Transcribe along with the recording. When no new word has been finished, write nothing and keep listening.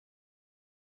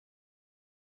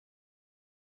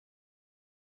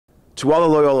To all the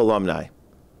Loyola alumni,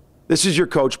 this is your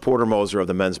coach, Porter Moser, of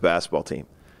the men's basketball team.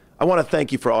 I want to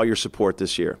thank you for all your support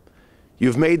this year.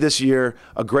 You've made this year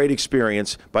a great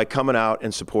experience by coming out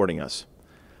and supporting us.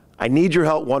 I need your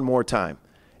help one more time.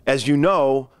 As you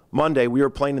know, Monday we are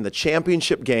playing in the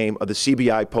championship game of the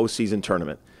CBI postseason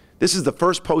tournament. This is the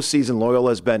first postseason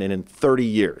Loyola has been in 30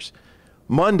 years.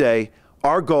 Monday,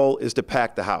 our goal is to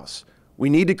pack the house. We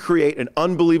need to create an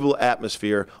unbelievable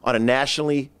atmosphere on a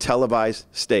nationally televised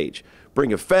stage.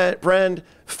 Bring a friend,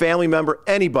 family member,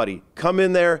 anybody. Come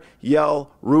in there,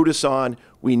 yell, root us on.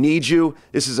 We need you.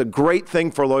 This is a great thing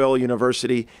for Loyola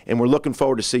University, and we're looking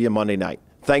forward to see you Monday night.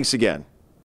 Thanks again.